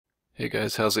Hey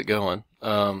guys, how's it going?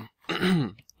 A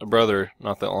brother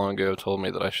not that long ago told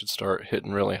me that I should start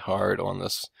hitting really hard on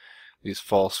these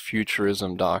false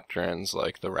futurism doctrines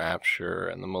like the rapture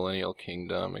and the millennial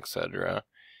kingdom, etc.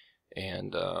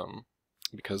 And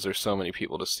because there's so many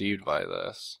people deceived by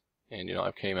this, and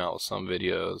I've came out with some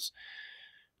videos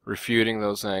refuting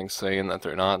those things, saying that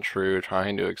they're not true,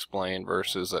 trying to explain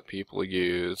verses that people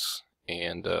use,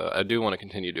 and I do want to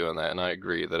continue doing that, and I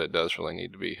agree that it does really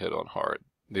need to be hit on hard.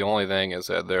 The only thing is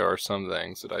that there are some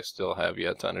things that I still have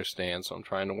yet to understand, so I'm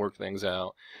trying to work things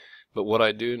out. But what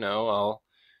I do know, I'll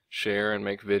share and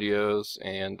make videos,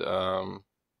 and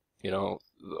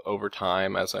over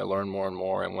time, as I learn more and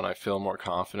more, and when I feel more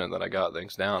confident that I got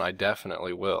things down, I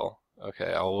definitely will.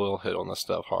 Okay, I will hit on this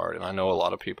stuff hard, and I know a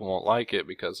lot of people won't like it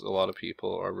because a lot of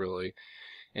people are really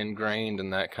ingrained in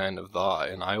that kind of thought,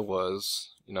 and I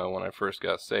was, when I first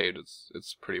got saved.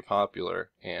 It's pretty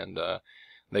popular, and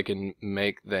they can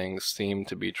make things seem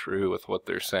to be true with what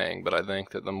they're saying. But I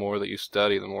think that the more that you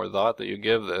study, the more thought that you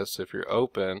give this, if you're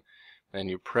open and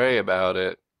you pray about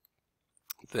it,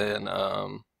 then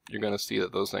you're going to see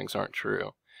that those things aren't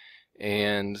true.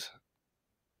 And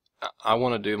I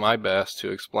want to do my best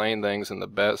to explain things in the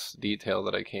best detail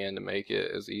that I can to make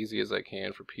it as easy as I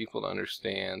can for people to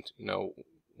understand,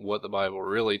 what the Bible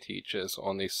really teaches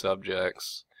on these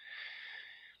subjects.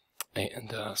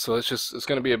 And so it's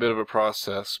going to be a bit of a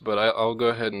process, but I'll go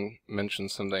ahead and mention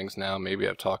some things now maybe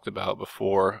I've talked about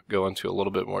before, go into a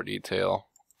little bit more detail.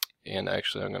 And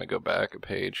actually, I'm going to go back a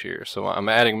page here. So I'm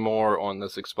adding more on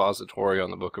this expository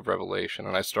on the book of Revelation,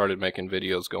 and I started making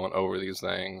videos going over these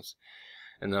things,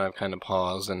 and then I've kind of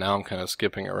paused, and now I'm kind of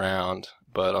skipping around.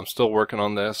 But I'm still working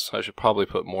on this. I should probably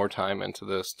put more time into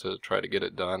this to try to get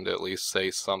it done, to at least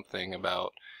say something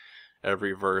about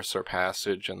every verse or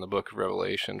passage in the book of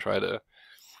Revelation. Try to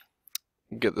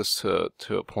get this to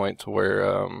a point to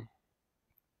where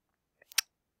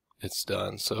it's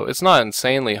done. So it's not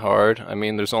insanely hard. I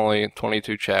mean, there's only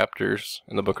 22 chapters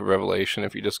in the book of Revelation.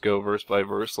 If you just go verse by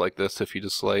verse like this, if you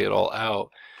just lay it all out,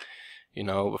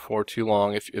 before too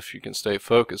long, if you can stay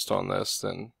focused on this,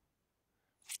 then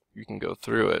you can go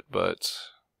through it. But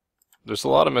there's a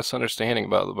lot of misunderstanding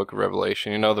about the book of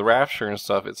Revelation. The rapture and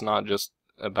stuff, it's not just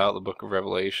about the book of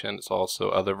Revelation. It's also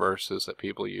other verses that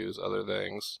people use, other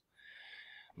things.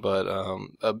 But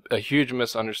a huge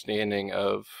misunderstanding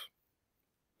of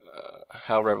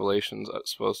how Revelation's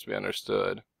supposed to be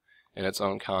understood in its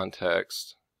own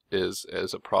context is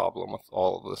a problem with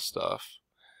all of this stuff.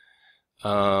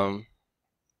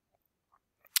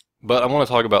 But I want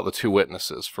to talk about the two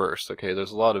witnesses first. Okay, there's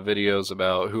a lot of videos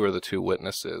about who are the two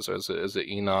witnesses. Is it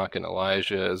Enoch and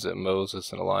Elijah? Is it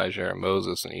Moses and Elijah, or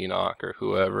Moses and Enoch, or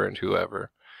whoever and whoever?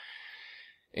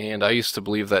 And I used to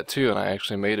believe that too, and I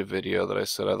actually made a video that I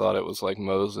said I thought it was like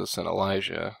Moses and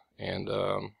Elijah. And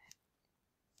I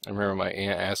remember my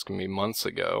aunt asking me months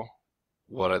ago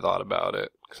what I thought about it,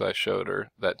 because I showed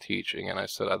her that teaching, and I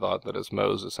said I thought that it's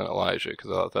Moses and Elijah, because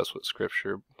I thought that's what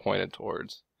Scripture pointed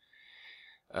towards.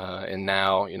 And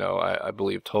now, I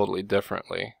believe totally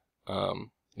differently.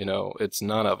 It's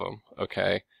none of them,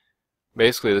 okay?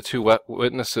 Basically, the two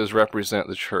witnesses represent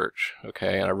the church,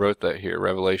 okay? And I wrote that here.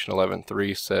 Revelation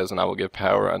 11:3 says, "And I will give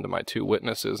power unto my two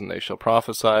witnesses, and they shall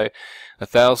prophesy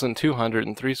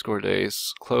 1,263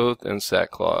 days, clothed in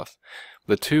sackcloth."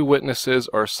 The two witnesses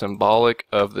are symbolic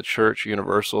of the church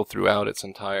universal throughout its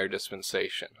entire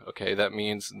dispensation, okay? That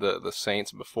means the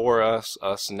saints before us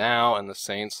now, and the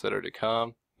saints that are to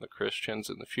come, the Christians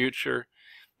in the future.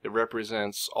 It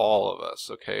represents all of us,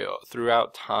 okay,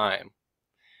 throughout time.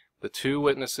 The two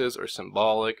witnesses are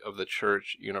symbolic of the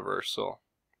church universal.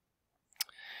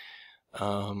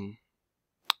 And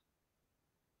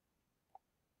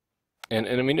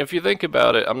I mean, if you think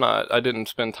about it, I didn't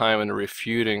spend time in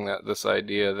refuting this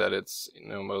idea that it's,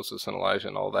 Moses and Elijah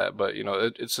and all that, but,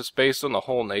 it's just based on the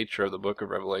whole nature of the book of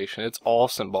Revelation. It's all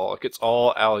symbolic. It's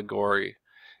all allegory.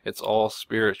 It's all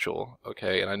spiritual,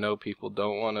 okay? And I know people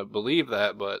don't want to believe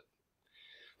that, but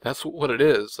that's what it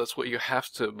is. That's what you have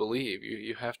to believe.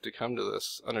 You have to come to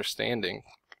this understanding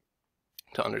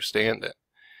to understand it.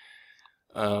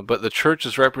 But the church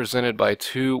is represented by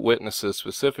two witnesses,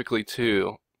 specifically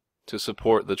two, to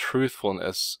support the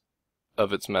truthfulness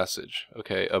of its message,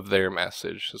 okay, of their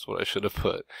message is what I should have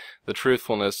put. The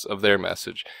truthfulness of their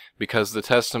message, because the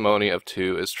testimony of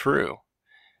two is true.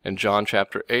 In John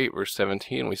chapter 8, verse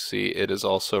 17, we see, "It is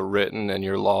also written in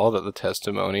your law that the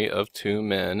testimony of two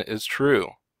men is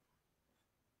true."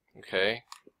 Okay?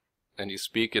 And he's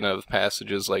speaking of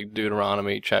passages like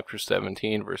Deuteronomy chapter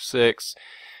 17, verse 6,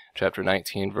 chapter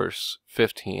 19, verse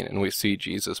 15, and we see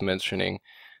Jesus mentioning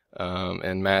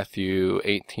And Matthew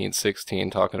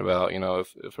 18:16 talking about,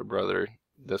 if a brother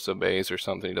disobeys or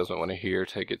something he doesn't want to hear,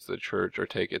 take it to the church or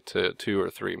take it to 2 or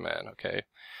 3 men, okay?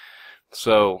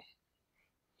 So,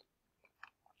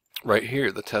 right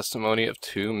here, the testimony of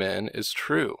 2 men is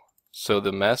true. So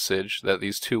the message that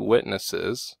these 2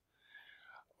 witnesses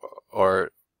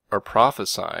are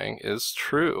prophesying is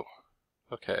true,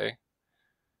 okay?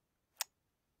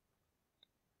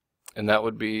 And that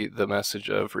would be the message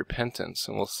of repentance,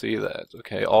 and we'll see that,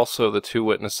 okay? Also, the 2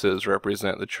 witnesses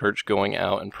represent the church going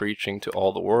out and preaching to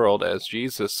all the world, as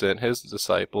Jesus sent his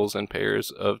disciples in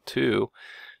pairs of 2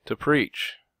 to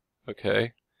preach,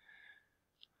 okay?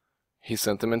 He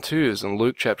sent them in twos. In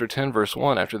Luke chapter 10, verse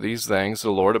 1, after these things, the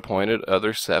Lord appointed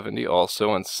other 70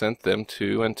 also, and sent them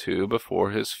 2 and 2 before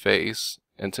his face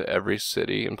into every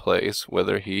city and place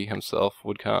whither he himself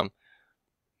would come.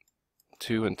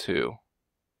 2 and 2.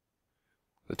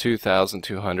 The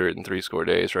 2,260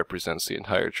 days represents the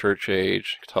entire church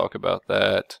age. Talk about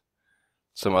that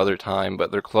some other time,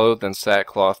 but they're clothed in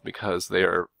sackcloth because they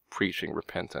are preaching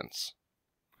repentance.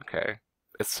 Okay?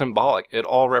 It's symbolic. It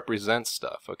all represents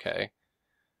stuff, okay?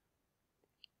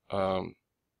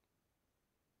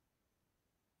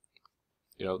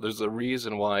 There's a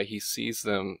reason why he sees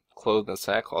them clothed in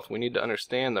sackcloth. We need to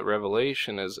understand that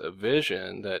Revelation is a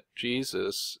vision that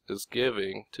Jesus is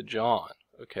giving to John,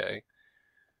 okay?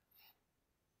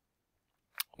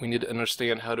 We need to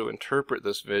understand how to interpret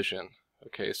this vision.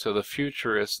 Okay, so the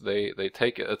futurists, they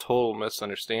take a total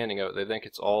misunderstanding of it. They think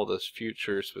it's all this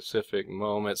future specific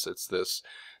moments. It's this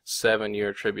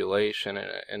 7-year tribulation,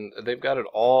 and they've got it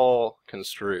all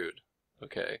construed.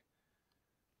 Okay,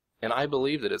 and I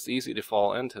believe that it's easy to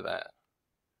fall into that.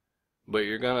 But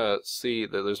you're going to see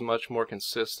that there's much more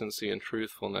consistency and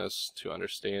truthfulness to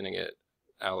understanding it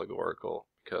allegorical,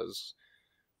 because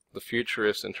the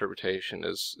futurist interpretation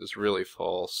is really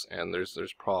false, and there's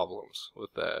problems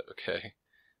with that, okay?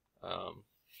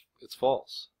 It's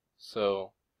false.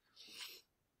 So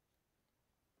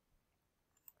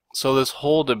this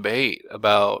whole debate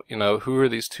about, who are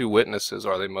these 2 witnesses?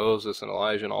 Are they Moses and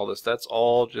Elijah and all this? That's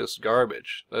all just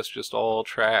garbage. That's just all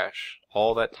trash.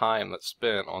 All that time that's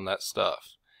spent on that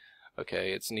stuff.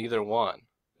 Okay, it's neither one.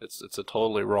 It's a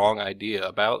totally wrong idea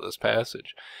about this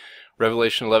passage.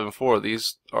 Revelation 11:4,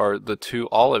 these are the 2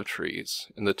 olive trees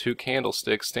and the 2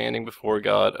 candlesticks standing before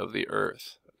God of the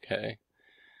earth. Okay,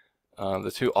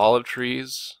 the 2 olive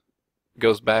trees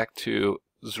goes back to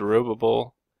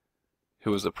Zerubbabel,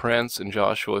 who was a prince, and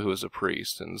Joshua, who was a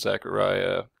priest, in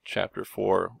Zechariah chapter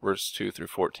 4, verse 2 through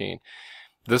 14.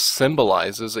 This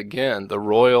symbolizes, again, the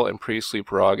royal and priestly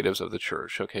prerogatives of the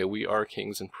church. Okay, we are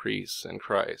kings and priests in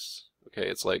Christ. Okay,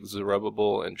 it's like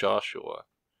Zerubbabel and Joshua.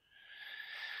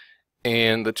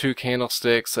 And the 2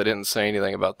 candlesticks, I didn't say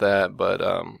anything about that, but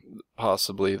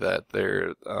possibly that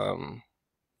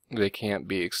they can't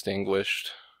be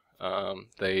extinguished.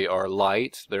 They are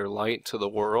light. They're light to the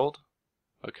world.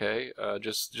 Okay,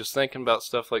 just thinking about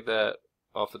stuff like that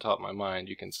off the top of my mind,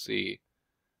 you can see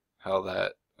how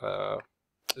that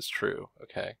is true.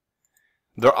 Okay,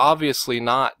 they're obviously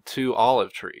not 2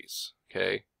 olive trees.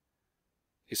 Okay.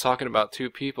 He's talking about 2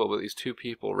 people, but these 2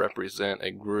 people represent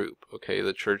a group, okay,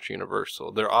 the Church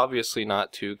Universal. They're obviously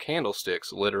not 2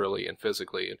 candlesticks, literally and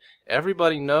physically. And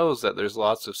everybody knows that there's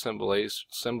lots of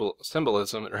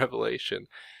symbolism in Revelation,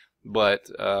 but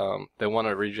they want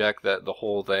to reject that the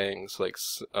whole thing's like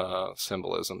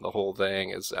symbolism. The whole thing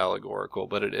is allegorical,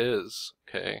 but it is,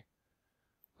 okay?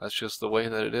 That's just the way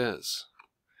that it is.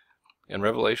 And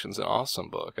Revelation's an awesome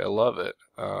book. I love it.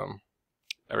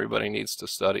 Everybody needs to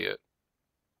study it.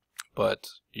 But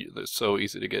it's so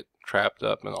easy to get trapped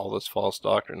up in all this false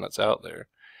doctrine that's out there.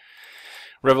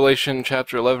 Revelation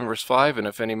chapter 11, verse 5, and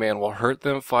if any man will hurt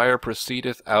them, fire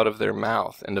proceedeth out of their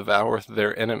mouth, and devoureth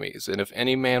their enemies. And if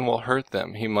any man will hurt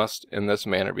them, he must in this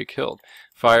manner be killed.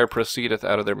 Fire proceedeth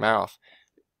out of their mouth.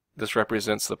 This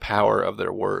represents the power of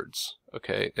their words.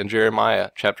 Okay, in Jeremiah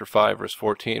chapter 5, verse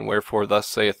 14, wherefore thus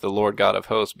saith the Lord God of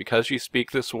hosts, because ye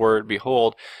speak this word,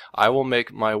 behold, I will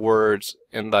make my words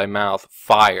in thy mouth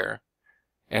fire,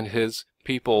 and his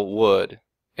people wood,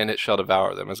 and it shall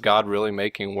devour them. Is God really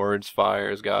making words fire?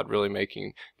 Is God really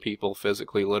making people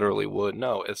physically, literally wood?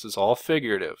 No, this is all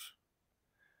figurative.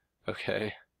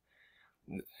 Okay?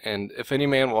 And if any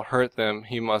man will hurt them,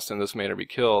 he must in this manner be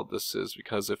killed. This is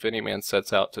because if any man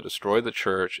sets out to destroy the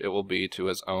church, it will be to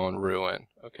his own ruin.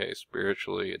 Okay,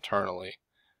 spiritually, eternally.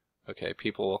 Okay,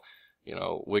 people,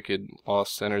 wicked,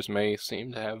 lost sinners may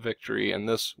seem to have victory in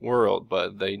this world,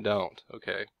 but they don't.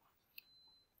 Okay.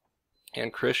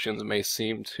 And Christians may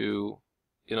seem to,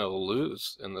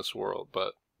 lose in this world,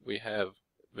 but we have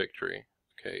victory,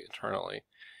 okay, eternally.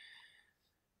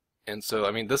 And so,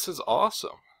 I mean, this is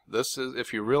awesome. This is,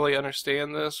 if you really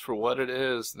understand this for what it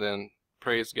is, then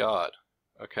praise God.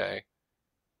 Okay.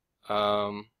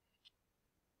 And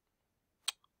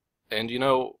you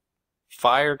know,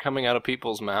 fire coming out of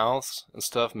people's mouths and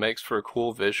stuff makes for a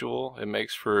cool visual. It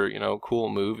makes for, you know, cool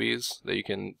movies that you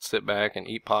can sit back and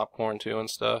eat popcorn to and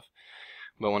stuff.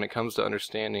 But when it comes to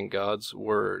understanding God's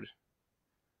word,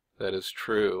 that is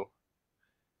true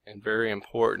and very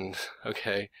important,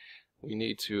 okay, we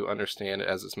need to understand it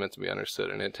as it's meant to be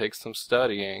understood. And it takes some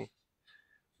studying,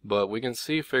 but we can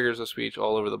see figures of speech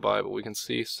all over the Bible. We can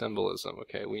see symbolism,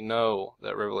 okay? We know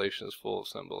that Revelation is full of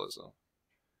symbolism.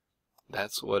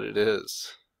 That's what it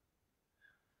is.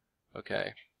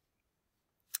 Okay.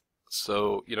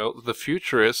 So, you know, the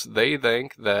futurists, they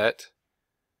think that,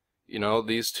 you know,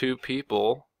 these two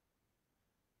people,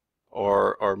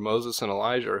 or Moses and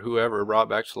Elijah, or whoever, brought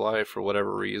back to life for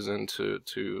whatever reason to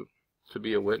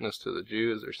be a witness to the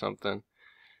Jews or something,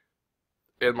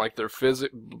 and like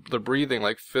they're breathing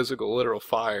like physical, literal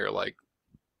fire, like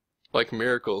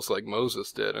miracles like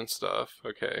Moses did and stuff.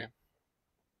 Okay.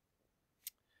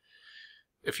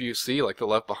 If you see like the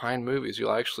Left Behind movies,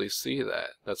 you'll actually see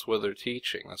that. That's what they're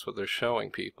teaching. That's what they're showing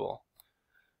people.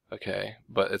 Okay,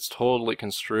 but it's totally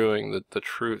construing the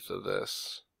truth of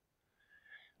this.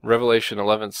 Revelation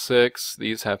 11:6,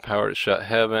 these have power to shut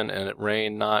heaven, and it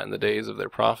rain not in the days of their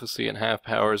prophecy, and have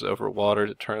powers over water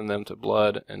to turn them to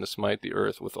blood, and to smite the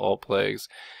earth with all plagues,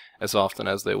 as often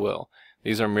as they will.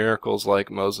 These are miracles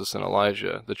like Moses and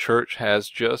Elijah. The church has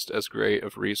just as great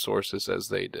of resources as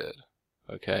they did.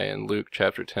 Okay, in Luke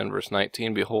chapter 10, verse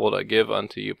 19, behold, I give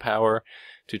unto you power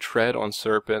to tread on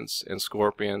serpents and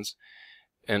scorpions,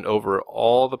 and over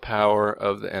all the power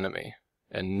of the enemy,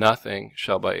 and nothing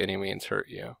shall by any means hurt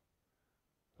you.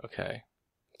 Okay,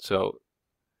 so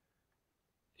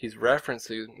he's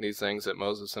referencing these things that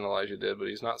Moses and Elijah did, but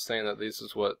he's not saying that this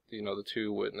is what, you know, the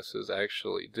two witnesses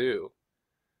actually do,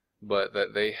 but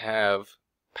that they have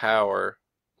power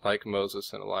like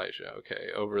Moses and Elijah, okay,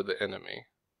 over the enemy.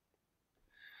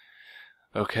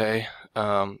 Okay,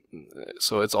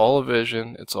 so it's all a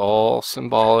vision, it's all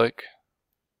symbolic,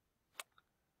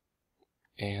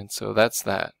 and so that's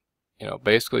that. You know,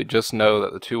 basically just know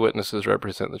that the two witnesses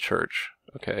represent the church,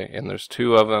 okay, and there's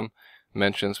two of them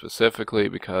mentioned specifically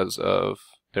because of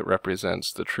it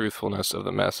represents the truthfulness of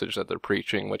the message that they're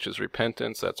preaching, which is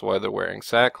repentance. That's why they're wearing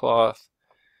sackcloth,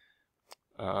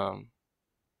 and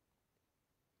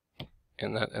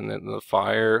then the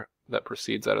fire that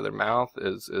proceeds out of their mouth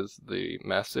is the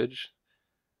message,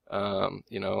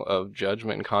 you know, of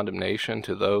judgment and condemnation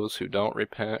to those who don't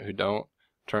repent, who don't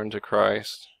turn to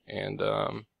Christ. And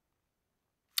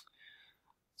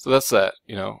so that's that.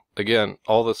 You know, again,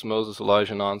 all this Moses,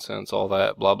 Elijah nonsense, all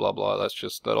that blah blah blah,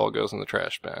 that all goes in the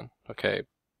trash bin. Okay,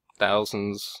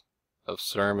 thousands of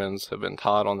sermons have been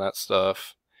taught on that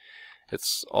stuff.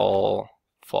 It's all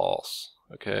false.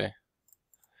 Okay.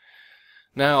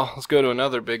 Now, let's go to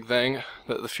another big thing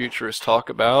that the futurists talk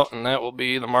about, and that will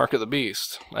be the mark of the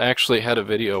beast. I actually had a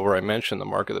video where I mentioned the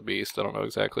mark of the beast. I don't know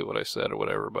exactly what I said or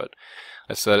whatever, but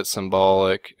I said it's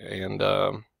symbolic, and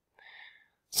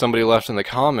somebody left in the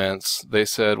comments, they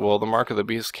said, well, the mark of the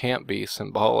beast can't be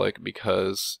symbolic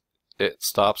because it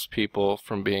stops people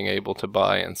from being able to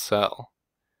buy and sell.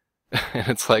 And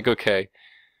it's like, okay,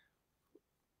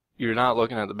 you're not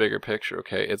looking at the bigger picture,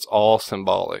 okay? It's all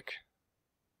symbolic.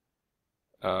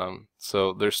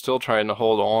 So they're still trying to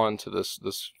hold on to this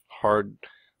hard,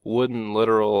 wooden,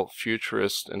 literal,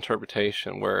 futurist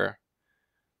interpretation where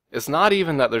it's not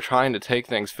even that they're trying to take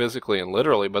things physically and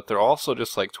literally, but they're also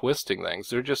just like twisting things.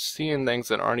 They're just seeing things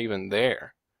that aren't even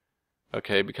there.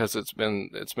 Okay, because it's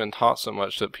been taught so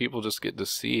much that people just get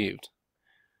deceived.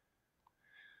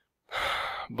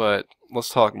 But let's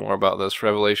talk more about this.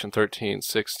 Revelation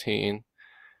 13:16.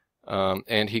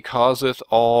 And he causeth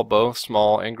all, both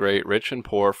small and great, rich and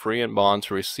poor, free and bond,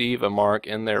 to receive a mark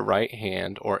in their right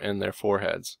hand or in their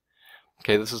foreheads.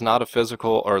 Okay, this is not a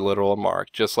physical or literal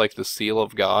mark, just like the seal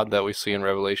of God that we see in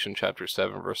Revelation chapter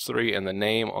 7, verse 3, and the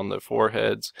name on the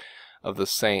foreheads of the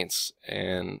saints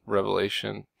in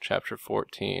Revelation chapter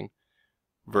 14,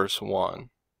 verse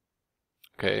 1.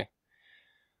 Okay,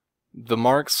 the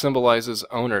mark symbolizes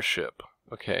ownership,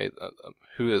 okay,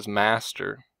 who is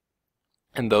master,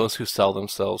 and those who sell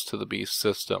themselves to the beast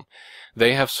system.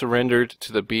 They have surrendered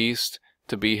to the beast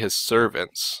to be his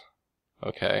servants,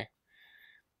 okay?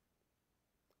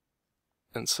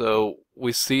 And so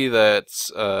we see that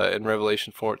in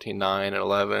Revelation 14:9 and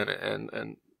 11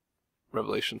 and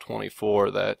Revelation 24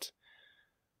 that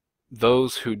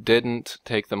those who didn't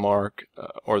take the mark,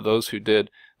 or those who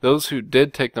did, those who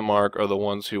did take the mark are the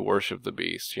ones who worship the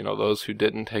beast. You know, those who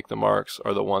didn't take the marks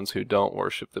are the ones who don't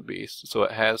worship the beast. So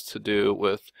it has to do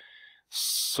with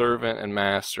servant and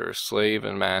master, slave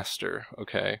and master,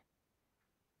 okay?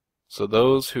 So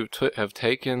those who have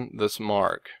taken this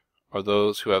mark are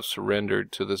those who have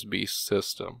surrendered to this beast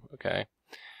system, okay?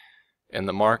 And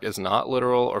the mark is not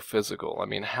literal or physical. I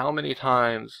mean, how many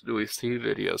times do we see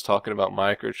videos talking about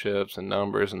microchips and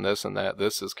numbers and this and that?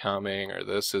 This is coming or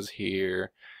this is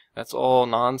here. That's all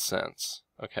nonsense,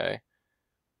 okay?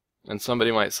 And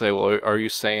somebody might say, well, are you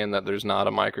saying that there's not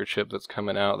a microchip that's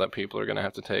coming out that people are going to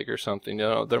have to take or something? You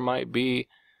know, there might be,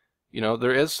 you know,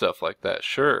 there is stuff like that,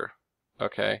 sure,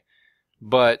 okay?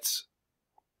 But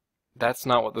that's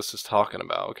not what this is talking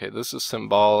about, okay? This is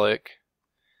symbolic,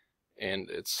 and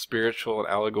it's spiritual and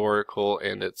allegorical,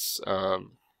 and it's,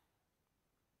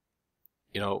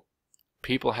 you know,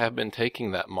 people have been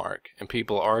taking that mark, and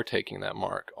people are taking that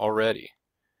mark already,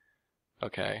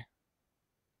 okay?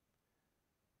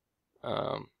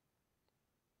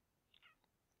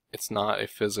 It's not a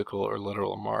physical or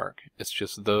literal mark. It's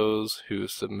just those who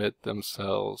submit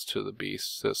themselves to the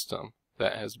beast system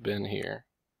that has been here.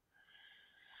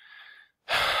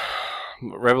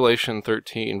 Revelation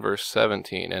 13 verse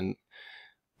 17, and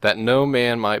that no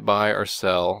man might buy or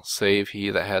sell save he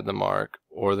that had the mark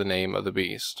or the name of the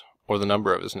beast or the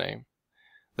number of his name.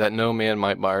 That no man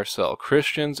might buy or sell.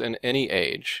 Christians in any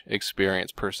age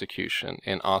experience persecution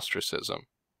and ostracism.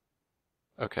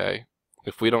 Okay?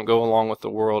 If we don't go along with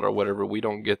the world or whatever, we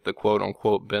don't get the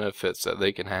quote-unquote benefits that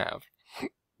they can have.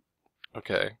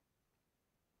 Okay?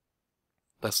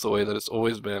 That's the way that it's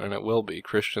always been, and it will be.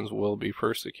 Christians will be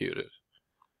persecuted.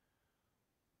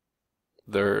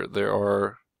 There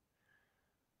are,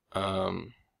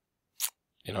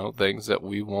 you know, things that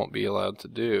we won't be allowed to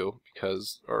do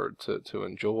because, or to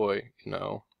enjoy, you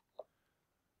know.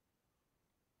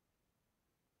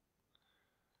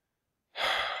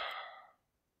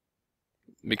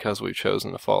 Because we've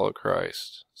chosen to follow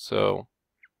Christ. So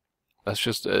that's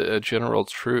just a general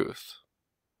truth.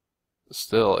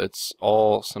 Still, it's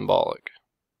all symbolic.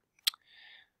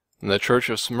 And the church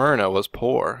of Smyrna was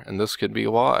poor, and this could be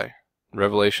why.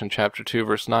 Revelation chapter 2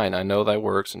 verse 9, I know thy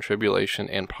works and tribulation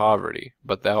and poverty,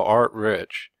 but thou art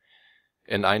rich.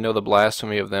 And I know the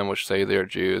blasphemy of them which say they are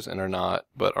Jews and are not,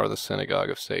 but are the synagogue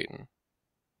of Satan.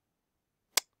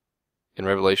 In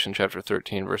Revelation chapter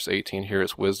 13 verse 18, here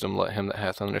is wisdom, let him that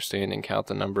hath understanding count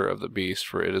the number of the beast,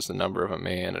 for it is the number of a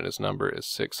man, and his number is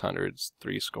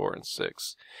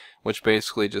 666, which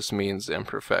basically just means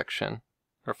imperfection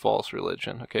or false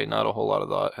religion. Okay, not a whole lot of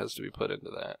thought has to be put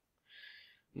into that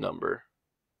number.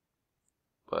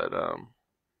 But I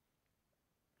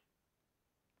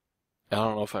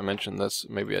don't know if I mentioned this,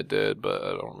 maybe I did, but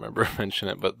I don't remember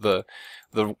mentioning it. But the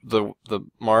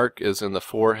mark is in the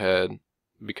forehead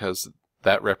because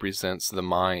that represents the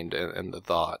mind and the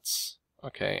thoughts,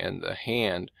 okay? And the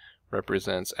hand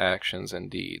represents actions and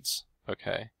deeds,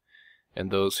 okay? And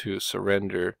those who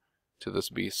surrender to this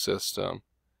beast system,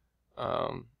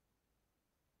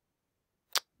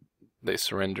 they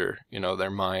surrender, you know, their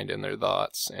mind and their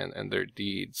thoughts and their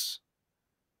deeds.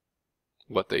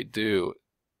 What they do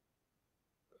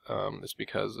is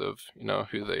because of, you know,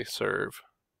 who they serve.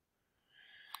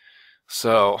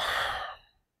 So,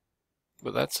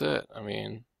 but that's it. I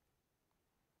mean,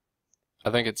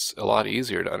 I think it's a lot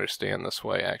easier to understand this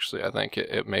way, actually. I think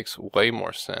it makes way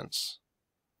more sense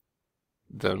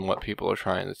than what people are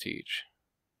trying to teach.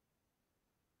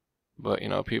 But, you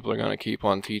know, people are going to keep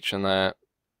on teaching that.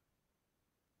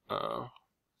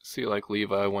 See, like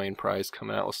Levi Wayne Price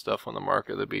coming out with stuff on the mark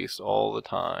of the beast all the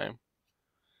time.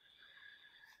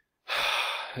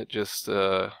 It just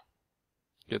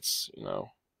gets, you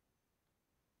know,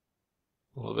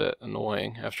 a little bit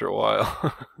annoying after a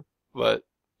while. But,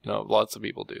 you know, lots of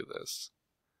people do this.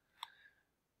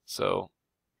 So,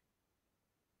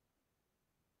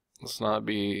 let's not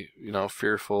be, you know,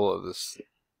 fearful of this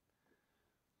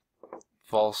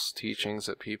false teachings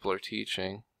that people are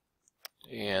teaching.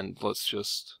 And let's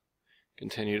just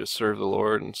continue to serve the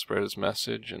Lord and spread His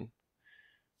message and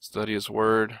study His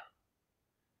Word.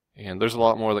 And there's a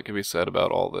lot more that can be said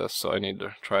about all this, so I need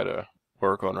to try to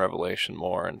work on Revelation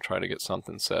more and try to get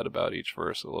something said about each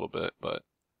verse a little bit. But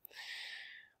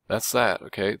that's that,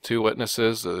 okay? 2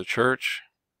 witnesses of the church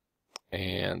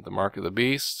and the mark of the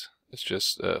beast. It's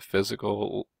just a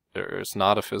physical, or it's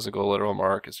not a physical literal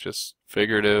mark, it's just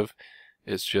figurative.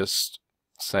 It's just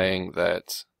saying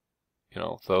that, you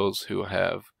know, those who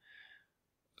have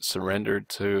surrendered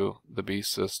to the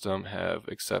beast system have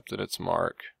accepted its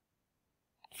mark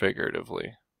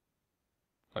figuratively.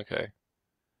 Okay.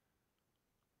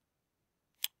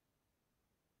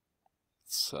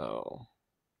 So,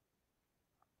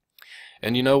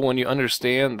 and you know, when you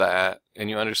understand that, and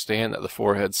you understand that the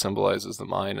forehead symbolizes the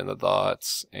mind and the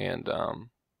thoughts, and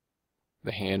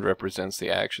the hand represents the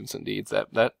actions and deeds,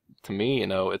 that to me, you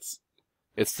know, it's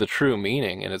the true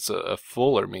meaning, and it's a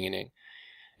fuller meaning.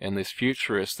 And these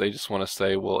futurists, they just want to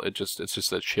say, well, it's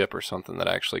just a chip or something that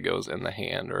actually goes in the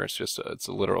hand, or it's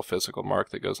a literal physical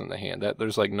mark that goes in the hand. That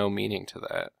there's like no meaning to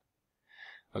that.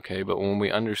 Okay, but when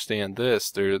we understand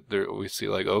this, we see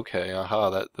like, okay,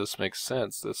 aha, this makes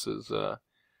sense. This is you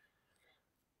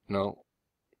know,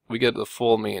 we get the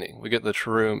full meaning, we get the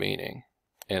true meaning,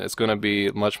 and it's going to be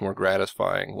much more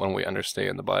gratifying when we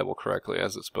understand the Bible correctly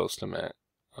as it's supposed to mean.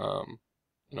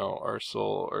 You know, our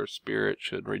soul, our spirit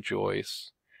should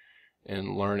rejoice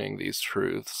in learning these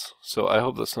truths. So I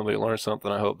hope that somebody learns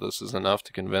something. I hope this is enough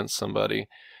to convince somebody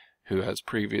who has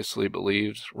previously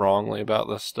believed wrongly about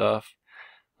this stuff.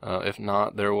 If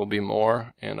not, there will be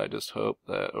more, and I just hope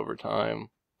that over time,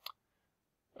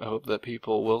 I hope that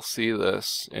people will see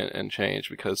this and change,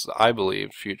 because I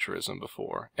believed futurism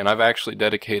before. And I've actually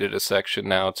dedicated a section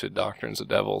now to Doctrines of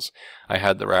Devils. I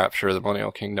had the Rapture, the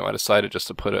Millennial Kingdom. I decided just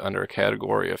to put it under a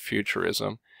category of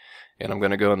futurism. And I'm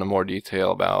going to go into more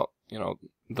detail about, you know,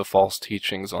 the false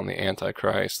teachings on the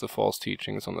Antichrist, the false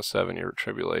teachings on the 7-year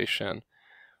tribulation,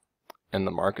 and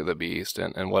the mark of the beast,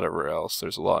 and whatever else.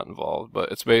 There's a lot involved,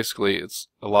 but it's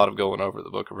a lot of going over the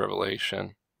book of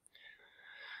Revelation.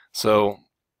 So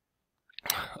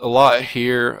a lot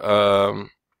here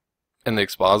in the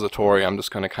expository. I'm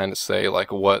just going to kind of say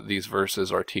like what these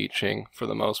verses are teaching for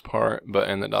the most part, but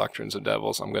in the Doctrines of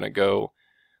Devils, I'm going to go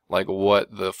like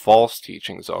what the false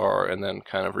teachings are, and then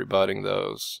kind of rebutting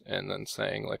those, and then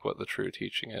saying like what the true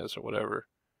teaching is or whatever.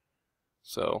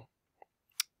 So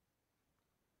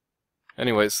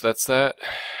anyways, that's that,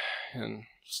 and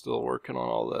still working on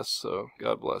all this, so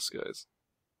God bless, guys.